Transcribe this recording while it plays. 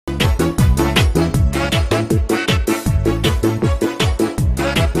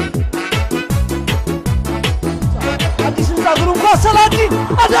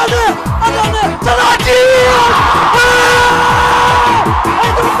አዳነ ተራጂ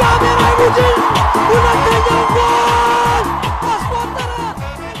ኢትዮጵያ ብሔራዊ ቡድን ሁለተኛው ጎል አስቆጠረ።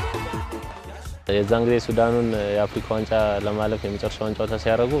 የዛን ጊዜ ሱዳኑን የአፍሪካ ዋንጫ ለማለፍ የመጨረሻውን ጨዋታ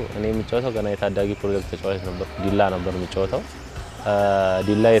ሲያደርጉ እኔ የምጫወተው ገና የታዳጊ ፕሮጀክት ተጫዋች ነበር። ዲላ ነበር የምጫወተው።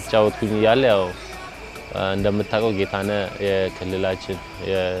 ዲላ የተጫወትኩኝ እያለ ያው እንደምታውቀው ጌታነ የክልላችን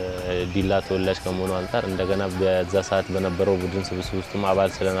የዲላ ተወላጅ ከመሆኑ አንፃር እንደገና በዛ ሰዓት በነበረው ቡድን ስብስብ ውስጥም አባል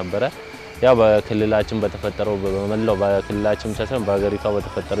ስለነበረ ያው በክልላችን በተፈጠረው በመላው በክልላችን ብቻ ሳይሆን በአገሪቷ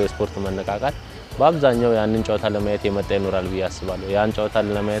በተፈጠረው የስፖርት መነቃቃት በአብዛኛው ያንን ጨዋታ ለማየት የመጣ ይኖራል ብዬ አስባለሁ። ያን ጨዋታ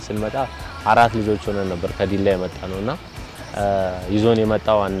ለማየት ስንመጣ 4 ልጆች ሆነን ነበር ከዲላ የመጣ ነውና ይዞን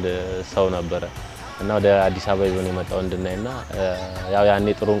የመጣው አንድ ሰው ነበር እና ወደ አዲስ አበባ ይዞን የመጣው እንድናይና ያው ያኔ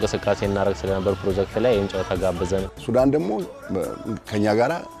ጥሩ እንቅስቃሴ እናደርግ ስለነበር ፕሮጀክት ላይ ይሄን ጨዋታ ጋበዘን። ሱዳን ደግሞ ከኛ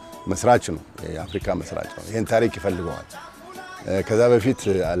ጋራ መስራች ነው፣ የአፍሪካ መስራች ነው። ይሄን ታሪክ ይፈልገዋል። ከዛ በፊት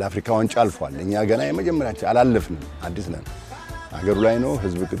ለአፍሪካ ዋንጫ አልፏል። እኛ ገና የመጀመሪያችን አላለፍንም፣ አዲስ ነን። ሀገሩ ላይ ነው፣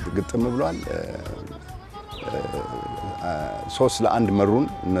 ህዝብ ግጥም ብሏል። 3-1 መሩን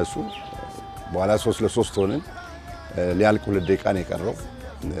እነሱ። በኋላ 3-3 ሆነን ሊያልቅ 2 ደቂቃ ነው የቀረው።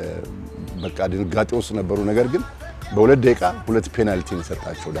 በቃ ድንጋጤ ውስጥ ነበሩ። ነገር ግን በ2 ደቂቃ 2 ፔናልቲ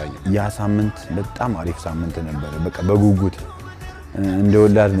ሰጣቸው ዳኛ። ያ ሳምንት በጣም አሪፍ ሳምንት ነበር። በቃ በጉጉት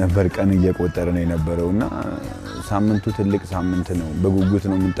እንደወላድ ነበር ቀን እየቆጠረ ነው የነበረውና ሳምንቱ ትልቅ ሳምንት ነው። በጉጉት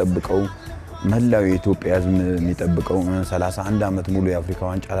ነው የምንጠብቀው። መላው የኢትዮጵያ ህዝብ የሚጠብቀው 31 አመት ሙሉ የአፍሪካ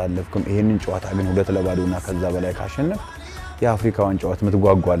ዋንጫ አላለፍኩም። ይሄንን ጨዋታ ግን 2-2ና ከዛ በላይ ካሸነፍ የአፍሪካ ዋንጫው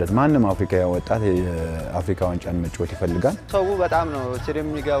ምትጓጓለት ማንንም አፍሪካ ያወጣት የአፍሪካ ዋንጫን መጫወት ይፈልጋል። ሰው በጣም ነው ሲሪም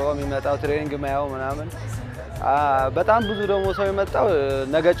የሚገባው የሚመጣው ትሬኒንግ ማያው ምናምን በጣም ብዙ ደግሞ ሰው የመጣው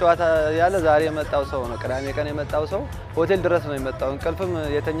ነገ ጨዋታ ያለ ዛሬ የመጣው ሰው ነው። ቅዳሜ ቀን የመጣው ሰው ሆቴል ድረስ ነው የመጣው። እንቅልፍም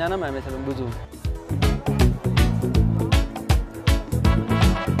የተኛንም አይመስልም ብዙ።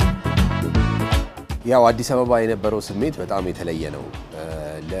 ያው አዲስ አበባ የነበረው ስሜት በጣም የተለየ ነው።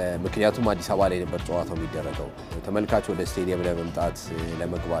 ለምክንያቱም አዲስ አበባ ላይ ነበር ጨዋታው የሚደረገው። ተመልካች ወደ ስቴዲየም ለመምጣት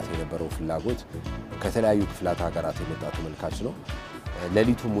ለመግባት የነበረው ፍላጎት ከተለያዩ ክፍላት ሀገራት የመጣ ተመልካች ነው።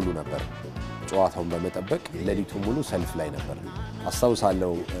 ሌሊቱ ሙሉ ነበር ጨዋታውን በመጠበቅ ሌሊቱ ሙሉ ሰልፍ ላይ ነበር።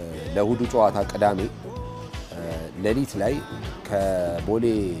 አስታውሳለሁ ለእሁዱ ጨዋታ ቅዳሜ ሌሊት ላይ ከቦሌ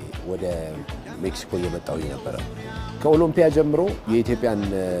ወደ ሜክሲኮ እየመጣው ነበር። ከኦሎምፒያ ጀምሮ የኢትዮጵያን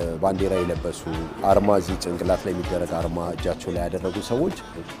ባንዲራ የለበሱ አርማ እዚህ ጭንቅላት ላይ የሚደረግ አርማ እጃቸው ላይ ያደረጉ ሰዎች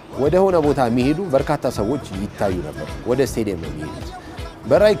ወደ ሆነ ቦታ የሚሄዱ በርካታ ሰዎች ይታዩ ነበር። ወደ ስቴዲየም ነው የሚሄዱት።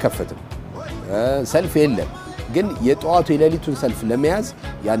 በር አይከፈትም፣ ሰልፍ የለም። ግን የጠዋቱ የሌሊቱን ሰልፍ ለመያዝ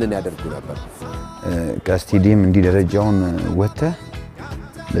ያንን ያደርጉ ነበር። ከስቴዲየም እንዲ ደረጃውን ወጥተ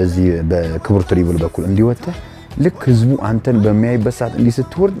በዚህ በክቡር ትሪብል በኩል እንዲወጣ ልክ ህዝቡ አንተን በሚያይበት ሰዓት እንዲ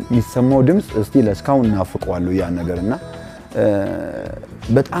ስትወርድ የሚሰማው ድምጽ እስቲ ለስካውን እናፍቀዋለሁ ያ ነገርና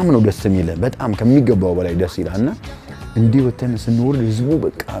በጣም ነው ደስ የሚለው። በጣም ከሚገባው በላይ ደስ ይላልና እንዲ ወተን ስንወርድ ህዝቡ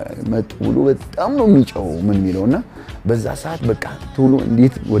በቃ መጥውሉ በጣም ነው የሚጫው ምን የሚለውና በዛ ሰዓት በቃ ቶሎ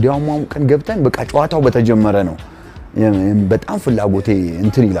እንዴት ወዲያውም ቀን ገብተን በቃ ጨዋታው በተጀመረ ነው በጣም ፍላጎቴ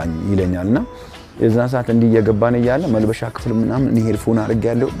እንትን ይለኛልና የዛ ሰዓት እንዲ እየገባን ይያለ መልበሻ ክፍል ምናምን ሄድፎን አድርጌ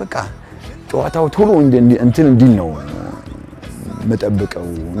ያለው በቃ ጨዋታው ቶሎ እንትን እንዲል ነው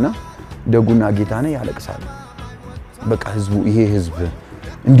መጠበቀውና ደጉና ጌታነ ያለቅሳሉ። በቃ ህዝቡ ይሄ ህዝብ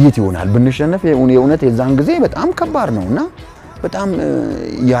እንዴት ይሆናል ብንሸነፍ የእውነት የዛን ጊዜ በጣም ከባድ ነውና በጣም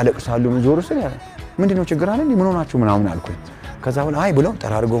ያለቅሳሉ። ዞር ስለ ምንድነው ችግር አለ ምን ሆናችሁ ምናምን አልኩኝ። ከዛ በኋላ አይ ብለው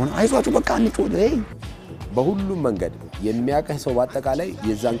ተራርገው ሆነ አይዟችሁ በቃ እንጮህ በሁሉም መንገድ የሚያቀህ ሰው በአጠቃላይ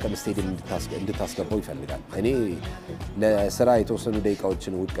የዛን ቀን ስቴዲየም እንድታስገባው ይፈልጋል። እኔ ለስራ የተወሰኑ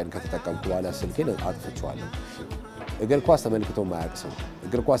ደቂቃዎችን ውድ ቀን ከተጠቀምኩ በኋላ ስልኬን አጥፍቼዋለሁ። እግር ኳስ ተመልክቶ ማያውቅ ሰው፣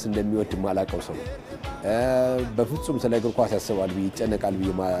 እግር ኳስ እንደሚወድ ማላቀው ሰው፣ በፍጹም ስለ እግር ኳስ ያስባል ብዬ ይጨነቃል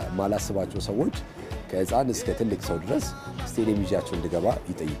ብዬ ማላስባቸው ሰዎች ከህፃን እስከ ትልቅ ሰው ድረስ ስቴዲየም ይዣቸው እንድገባ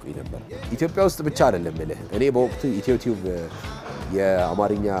ይጠይቁኝ ነበር። ኢትዮጵያ ውስጥ ብቻ አይደለም ማለት እኔ በወቅቱ ኢትዮቲዩብ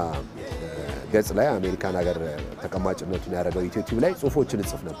የአማርኛ ገጽ ላይ አሜሪካን ሀገር ተቀማጭነቱን ያደረገው ኢትዮቲዩብ ላይ ጽሁፎችን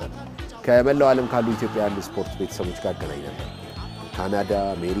ጽፍ ነበር። ከመላው ዓለም ካሉ ኢትዮጵያውያን ስፖርት ቤተሰቦች ጋር ገናኝ ነበር። ካናዳ፣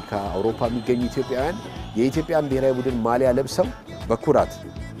 አሜሪካ፣ አውሮፓ የሚገኙ ኢትዮጵያውያን የኢትዮጵያን ብሔራዊ ቡድን ማሊያ ለብሰው በኩራት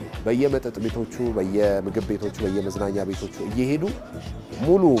በየመጠጥ ቤቶቹ፣ በየምግብ ቤቶቹ፣ በየመዝናኛ ቤቶቹ እየሄዱ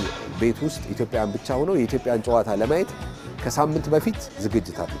ሙሉ ቤት ውስጥ ኢትዮጵያን ብቻ ሆነው የኢትዮጵያን ጨዋታ ለማየት ከሳምንት በፊት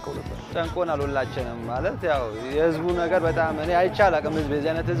ዝግጅት አድርገው ነበር። ጨንቆናል ሁላችንም ማለት ያው የህዝቡ ነገር በጣም እኔ አይቻላቅም ህዝብ የዚህ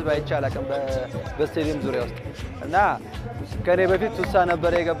አይነት ህዝብ አይቻላቅም በስቴዲየም ዙሪያ ውስጥ እና ከኔ በፊት ቱሳ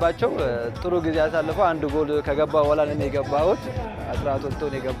ነበር የገባቸው ጥሩ ጊዜ አሳልፈው አንድ ጎል ከገባ በኋላ ነው የገባሁት 14 ወጥቶ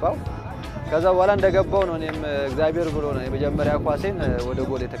ነው የገባው። ከዛ በኋላ እንደገባው ነው እኔም እግዚአብሔር ብሎ ነው የመጀመሪያ ኳሴን ወደ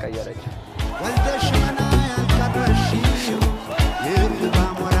ጎል የተቀየረች።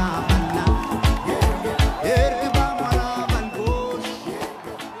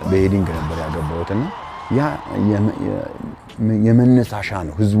 በሄዲንግ ነበር ያገባሁትና ያ የመነሳሻ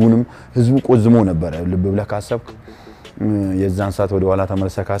ነው ህዝቡ ቆዝሞ ነበር ልብ ብለህ ካሰብክ የዛን ሰዓት ወደ ኋላ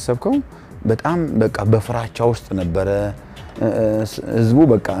ተመለሰህ ካሰብከው በጣም በቃ በፍራቻ ውስጥ ነበር ህዝቡ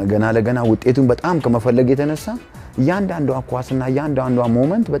በቃ ገና ለገና ውጤቱን በጣም ከመፈለግ የተነሳ ያንዳንዱ ኳስና ያንዳንዱ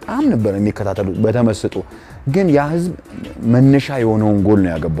ሞመንት በጣም ነበር የሚከታተሉ በተመስጦ ግን ያ ህዝብ መነሻ የሆነውን ጎል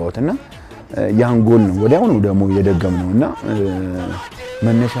ነው ያገባውትና ያን ጎል ነው ወዲያው ነው ደግሞ የደገምነውና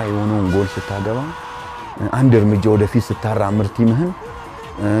መነሻ የሆነውን ጎል ስታገባ አንድ እርምጃ ወደፊት ስታራምር ቲምህን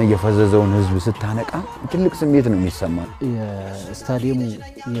የፈዘዘውን ህዝብ ስታነቃ ትልቅ ስሜት ነው የሚሰማው የስታዲየሙ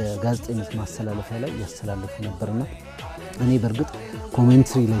የጋዜጠኞች ማስተላለፊያ ላይ ያስተላልፉ ነበርና እኔ በርግጥ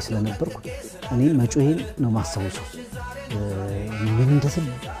ኮሜንትሪ ላይ ስለነበርኩ እኔ መጮሄን ነው ማስተዋወሰው ምን እንደሰብ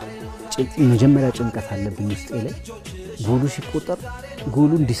መጀመሪያ ጭንቀት አለብኝ ውስጤ ላይ ጎሉ ሲቆጠር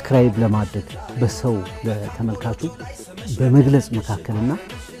ጎሉን ዲስክራይብ ለማድረግ በሰው ለተመልካቹ በመግለጽ መካከልና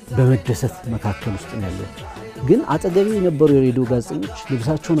በመደሰት መካከል ውስጥ ነው ያለው ግን አጠገቤ የነበሩ የሬዲዮ ጋዜጠኞች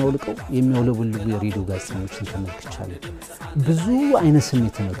ልብሳቸውን አውልቀው የሚያውለበልቡ የሬዲዮ ጋዜጠኞችን ተመልክቻለሁ ብዙ አይነት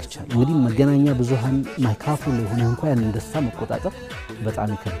ስሜት ተመልክቻለሁ እንግዲህ መገናኛ ብዙሃን ማይክሮፎን ላይ ሆነ እንኳን ያን ደስታ መቆጣጠር በጣም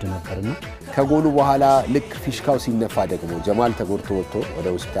ይከብድ ነበርና ከጎሉ በኋላ ልክ ፊሽካው ሲነፋ ደግሞ ጀማል ተጎድቶ ወጥቶ ወደ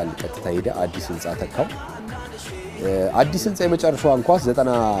ሆስፒታል ቀጥታ ሄደ አዲስ ህንጻ ተካው አዲስ ህንጻ የመጨረሻው ኳስ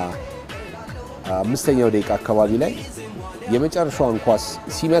 95ኛው ደቂቃ አካባቢ ላይ የመጨረሻው ኳስ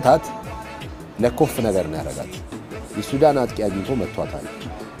ሲመታት ለኮፍ ነገር ነው ያረጋት የሱዳን አጥቂ አግኝቶ መቷታል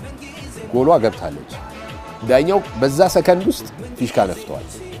ጎሏ ገብታለች ዳኛው በዛ ሰከንድ ውስጥ ፊሽካ ነፍቷል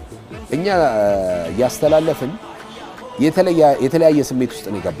እኛ ያስተላለፍን የተለያየ ስሜት ውስጥ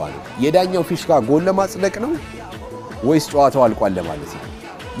ነው የገባነው የዳኛው ፊሽካ ጎል ለማጽደቅ ነው ወይስ ጨዋታው አልቋል ለማለት ነው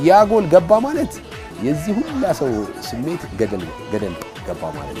ያ ጎል ገባ ማለት የዚህ ሁሉ ሰው ስሜት ገደል ገባ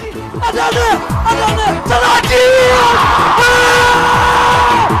ማለት ነው አዳነ ተናጂ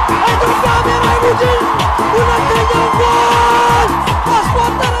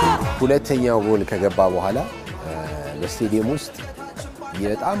ሁለተኛው ጎል ከገባ በኋላ በስቴዲየም ውስጥ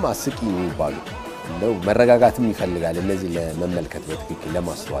በጣም አስቂኝ የሚባሉ ነው መረጋጋትም ይፈልጋል እነዚህ ለመመልከት በትክክል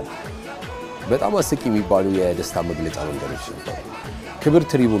ለማስተዋል በጣም አስቂኝ የሚባሉ የደስታ መግለጫ መንገዶች ነበሩ ክብር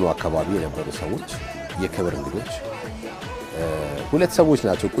ትሪቡኑ አካባቢ የነበሩ ሰዎች የክብር እንግዶች ሁለት ሰዎች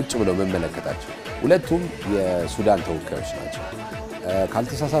ናቸው ቁጭ ብለው መመለከታቸው ሁለቱም የሱዳን ተወካዮች ናቸው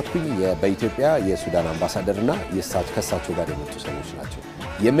ካልተሳሳትኩኝ በኢትዮጵያ የሱዳን አምባሳደርና ከሳቸው ጋር የመጡ ሰዎች ናቸው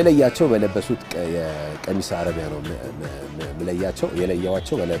የምለያቸው በለበሱት ቀሚስ አረቢያ ነው ምለያቸው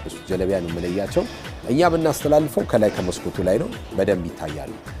የለያዋቸው በለበሱት ጀለቢያ ነው ምለያቸው እኛ ብናስተላልፈው ከላይ ከመስኮቱ ላይ ነው በደንብ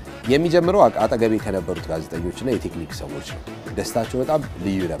ይታያሉ የሚጀምረው አጠገቤ ከነበሩት ጋዜጠኞችና የቴክኒክ ሰዎች ነው ደስታቸው በጣም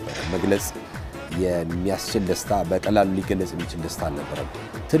ልዩ ነበር መግለጽ የሚያስችል ደስታ በቀላሉ ሊገለጽ የሚችል ደስታ አልነበረም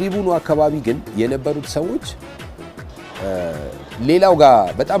ትሪቡኑ አካባቢ ግን የነበሩት ሰዎች ሌላው ጋር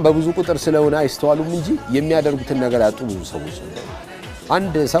በጣም በብዙ ቁጥር ስለሆነ አይስተዋሉም እንጂ የሚያደርጉትን ነገር ያጡ ብዙ ሰዎች ነበሩ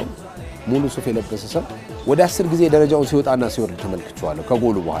አንድ ሰው ሙሉ ሱፍ የለበሰ ሰው ወደ 10 ጊዜ ደረጃውን ሲወጣና ሲወርድ ተመልክቻለሁ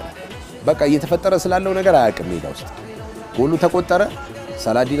ከጎሉ በኋላ በቃ እየተፈጠረ ስላለው ነገር አያውቅም ሜዳ ውስጥ ጎሉ ተቆጠረ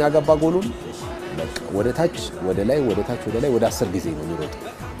ሳላዲን አገባ ጎሉን በቃ ወደ ታች ወደ ላይ ወደ ታች ወደ ላይ ወደ 10 ጊዜ ነው የሚሮጠው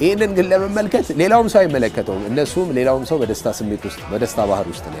ይሄንን ግን ለመመልከት ሌላውም ሰው አይመለከተውም እነሱም ሌላውም ሰው በደስታ ስሜት ውስጥ በደስታ ባህር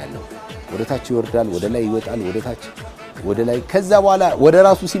ውስጥ ነው ያለው ወደ ታች ይወርዳል ወደ ላይ ይወጣል ወደ ታች ወደ ላይ ከዛ በኋላ ወደ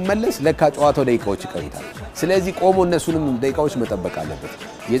ራሱ ሲመለስ ለካ ጨዋታው ደቂቃዎች ይቀሩታል ስለዚህ ቆሞ እነሱንም ደቂቃዎች መጠበቅ አለበት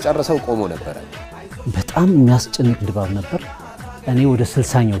የጨረሰው ቆሞ ነበር በጣም የሚያስጨንቅ ድባብ ነበር እኔ ወደ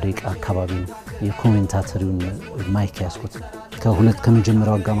 60ኛው ደቂቃ አካባቢ ነው የኮሜንታተሪውን ማይክ ያስኩት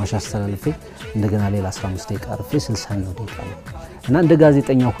ከመጀመሪያው አጋማሽ አስተላልፌ እንደገና ሌላ 15 ደቂቃ አርፌ 60ኛው ደቂቃ ነው እና እንደ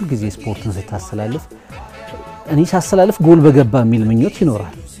ጋዜጠኛ ሁሉ ጊዜ ስፖርትን ስታስተላልፍ እኔ ሳስተላልፍ ጎል በገባ የሚል ምኞት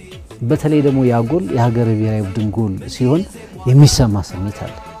ይኖራል በተለይ ደግሞ ያ ጎል የሀገር ብሔራዊ ቡድን ጎል ሲሆን የሚሰማ ስሜት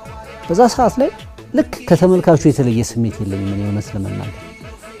አለ በዛ ሰዓት ላይ ልክ ከተመልካቹ የተለየ ስሜት የለኝም እኔ እውነት ለመናገር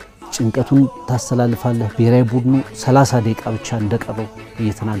ጭንቀቱን ታስተላልፋለህ ብሔራዊ ቡድኑ 30 ደቂቃ ብቻ እንደቀረው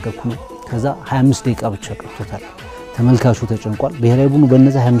እየተናገርኩ ነው ከዛ 25 ደቂቃ ብቻ ቀርቶታል ተመልካቹ ተጨንቋል ብሔራዊ ቡድኑ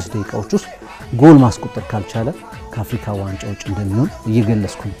በእነዚህ 25 ደቂቃዎች ውስጥ ጎል ማስቆጠር ካልቻለ ከአፍሪካ ዋንጫ ውጭ እንደሚሆን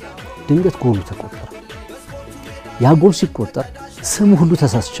እየገለጽኩ ነው ድንገት ጎሉ ተቆጠረ ያ ጎል ሲቆጠር ስም ሁሉ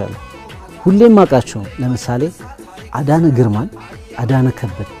ተሳስቻለሁ ሁሌም ማቃቸው ለምሳሌ አዳነ ግርማን አዳነ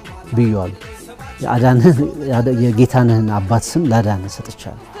ከበደ ብየዋለሁ የጌታነህን አባት ስም ላዳነ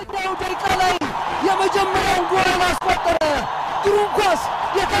ሰጥቻለሁ ደቂቃ ላይ የመጀመሪያውን ጎል አስቆጠረ ጥሩ ኳስ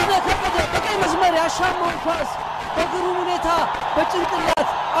ጌታነህ ከበደ በቀይ መስመር ያሻማው ኳስ በግሩም ሁኔታ በጭንቅላት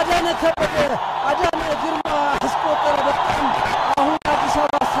አዳነ ከበደ አዳነ ግርማ አስቆጠረ በጣም አሁን አዲስ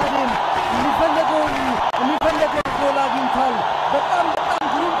አበባ ስታዲየም የሚፈለገው ጎል አግኝቷል በጣም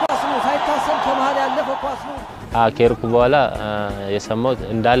ግሩም ኳስ ነው ሳይታሰብ ከመሃል ያለፈ ኳስ ነው ከሄድኩ በኋላ የሰማው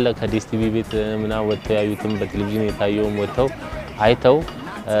እንዳለ ከዲስቲቪ ቤት ምናምን ወጥተው ያዩትም በቴሌቪዥን የታየውም ወጥተው አይተው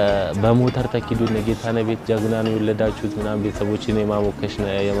በሞተር ተኪዱ ነጌታነ ቤት ጀግና ነው የወለዳችሁት ምናምን ቤተሰቦችን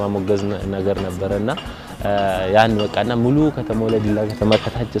የማሞገዝ ነገር ነበርና ያን በቃና ሙሉ ከተማው ለዲላ ከተማ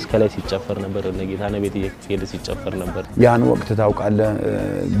ከታች እስከ ላይ ሲጨፈር ነበር ነጌታነ ቤት እየሄደ ሲጨፈር ነበር ያን ወቅት ታውቃለህ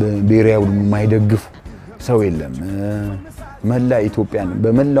ብሔራዊ የማይደግፍ ሰው የለም መላ ኢትዮጵያን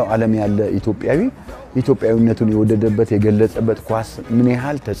በመላው ዓለም ያለ ኢትዮጵያዊነቱን የወደደበት የገለጸበት ኳስ ምን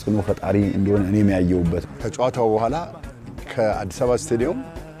ያህል ተጽዕኖ ፈጣሪ እንደሆነ እኔ የሚያየውበት ከጨዋታው በኋላ ከአዲስ አበባ ስታዲየም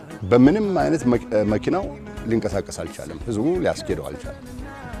በምንም አይነት መኪናው ሊንቀሳቀስ አልቻለም ህዝቡ ሊያስኬደው አልቻለም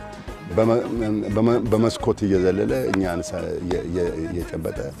በመስኮት እየዘለለ እኛን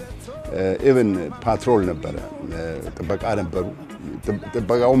እየጨበጠ ኢቭን ፓትሮል ነበረ ጥበቃ ነበሩ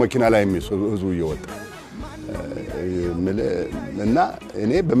ጥበቃው መኪና ላይ ህዝቡ እየወጣ እና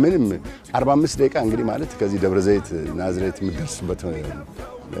እኔ በምንም 45 ደቂቃ እንግዲህ ማለት ከዚህ ደብረ ዘይት ናዝሬት ምድርስበት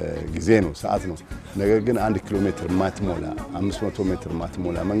ጊዜ ነው ሰዓት ነው ነገር ግን 1 ኪሎ ሜትር ማትሞላ 500 ሜትር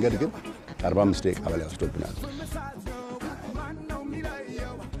ማትሞላ መንገድ ግን 45 ደቂቃ በላይ ወስዶብናል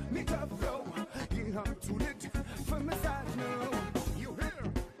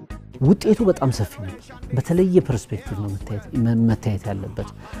ውጤቱ በጣም ሰፊ ነው በተለየ ፐርስፔክቲቭ ነው መታየት ያለበት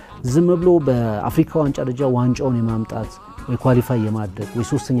ዝም ብሎ በአፍሪካ ዋንጫ ደረጃ ዋንጫውን የማምጣት ወይ ኳሊፋይ የማድረግ ወይ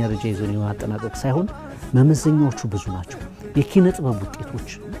ሶስተኛ ደረጃ ይዞ የማጠናቀቅ ሳይሆን መመዘኛዎቹ ብዙ ናቸው የኪነ ጥበብ ውጤቶች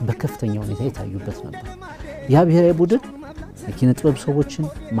በከፍተኛ ሁኔታ የታዩበት ነበር ያ ብሔራዊ ቡድን የኪነ ጥበብ ሰዎችን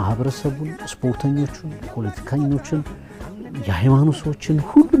ማህበረሰቡን ስፖርተኞቹን ፖለቲከኞችን የሃይማኖት ሰዎችን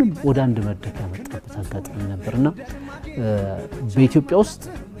ሁሉንም ወደ አንድ መድረክ ያመጣበት አጋጣሚ ነበርና በኢትዮጵያ ውስጥ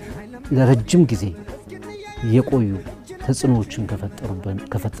ለረጅም ጊዜ የቆዩ ተጽዕኖዎችን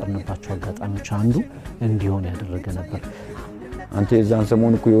ከፈጠርንባቸው አጋጣሚዎች አንዱ እንዲሆን ያደረገ ነበር አንተ የዛን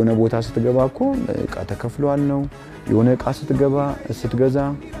ሰሞን እኮ የሆነ ቦታ ስትገባ እኮ እቃ ተከፍሏል ነው የሆነ እቃ ስትገዛ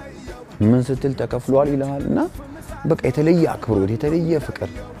ምን ስትል ተከፍሏል ይላልና በቃ የተለየ አክብሮት የተለየ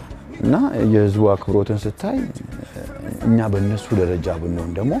ፍቅር እና የህዝቡ አክብሮትን ስታይ እኛ በእነሱ ደረጃ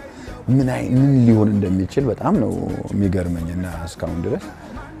ብንሆን ደግሞ ምን ሊሆን እንደሚችል በጣም ነው የሚገርመኝና እስካሁን ድረስ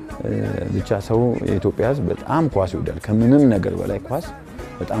ብቻ ሰው የኢትዮጵያ ህዝብ በጣም ኳስ ይወዳል ከምንም ነገር በላይ ኳስ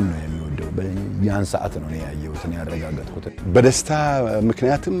በጣም ነው የሚወደው ያን ሰዓት ነው ያየሁት ያረጋጋጥኩት በደስታ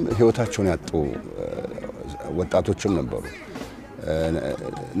ምክንያቱም ህይወታቸውን ያጡ ወጣቶችም ነበሩ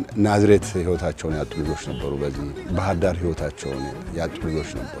ናዝሬት ህይወታቸውን ያጡ ልጆች ነበሩ በዚህ ባህር ዳር ህይወታቸውን ያጡ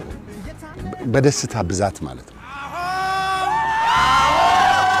ልጆች ነበሩ በደስታ ብዛት ማለት ነው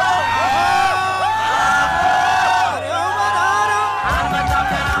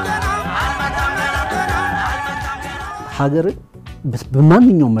ሀገር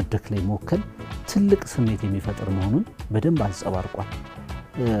በማንኛውም መድረክ ላይ መወከል ትልቅ ስሜት የሚፈጥር መሆኑን በደንብ አንጸባርቋል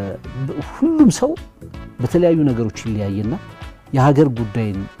ሁሉም ሰው በተለያዩ ነገሮች ይለያየና የሀገር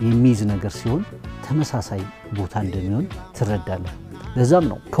ጉዳይን የሚይዝ ነገር ሲሆን ተመሳሳይ ቦታ እንደሚሆን ትረዳለህ ለዛም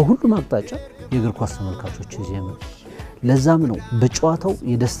ነው ከሁሉም አቅጣጫ የእግር ኳስ ተመልካቾች ይዘም ለዛም ነው በጨዋታው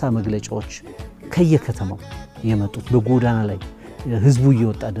የደስታ መግለጫዎች ከየከተማው የመጡት በጎዳና ላይ ህዝቡ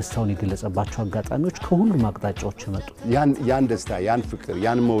እየወጣ ደስታውን የገለጸባቸው አጋጣሚዎች ከሁሉም አቅጣጫዎች የመጡት ያን ደስታ ያን ፍቅር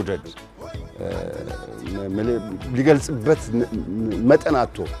ያን መውደድ ሊገልጽበት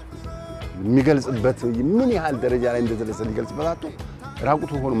መጠናቶ የሚገልጽበት ምን ያህል ደረጃ ላይ እንደደረሰ ሊገልጽበት አጥቶ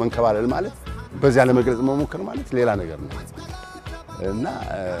ራቁቱ ሆኖ መንከባለል ማለት በዚያ ለመግለጽ መሞከር ማለት ሌላ ነገር ነው እና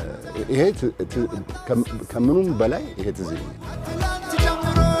ይሄ ከምኑም በላይ ይሄ ትዝ ይላል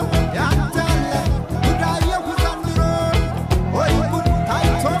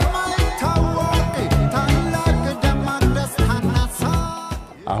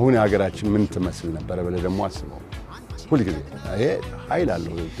አሁን ሀገራችን ምን ትመስል ነበር ብለ ደግሞ አስበው ሁሉ ጊዜ ይሄ ኃይል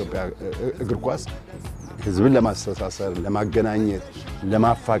አለው ኢትዮጵያ እግር ኳስ ህዝብን ለማስተሳሰር ለማገናኘት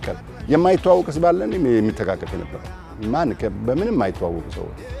ለማፋቀር የማይተዋወቅስ ባለን የሚተካከፍ ነበር ማን በምንም የማይተዋወቁ ሰው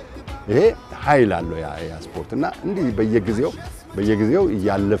ይሄ ኃይል አለው ያ ስፖርትና እንዲህ በየጊዜው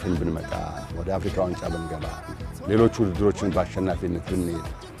ያለፈን ብንመጣ ወደ አፍሪካ ዋንጫ ብንገባ ሌሎች ውድድሮችን በአሸናፊነት ብንሄድ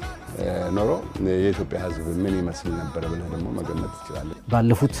ኖሮ የኢትዮጵያ ህዝብ ምን ይመስል ነበር ብለ ደግሞ መገመት ይችላል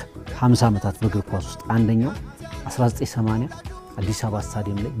ባለፉት 50 ዓመታት በእግር ኳስ ውስጥ አንደኛው 1980 አዲስ አበባ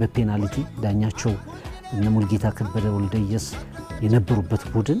ስታዲየም ላይ በፔናልቲ ዳኛቸው እነ ሙልጌታ ከበደ ወልደየስ የነበሩበት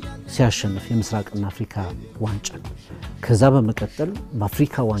ቡድን ሲያሸንፍ የምስራቅና አፍሪካ ዋንጫ ከዛ በመቀጠል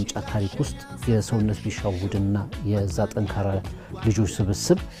በአፍሪካ ዋንጫ ታሪክ ውስጥ የሰውነት ቢሻው ቡድንና የዛ ጠንካራ ልጆች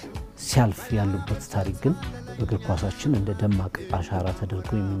ስብስብ ሲያልፍ ያሉበት ታሪክ ግን እግር ኳሳችን እንደ ደማቅ አሻራ ተደርጎ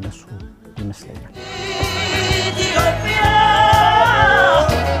የሚነሱ ይመስለኛል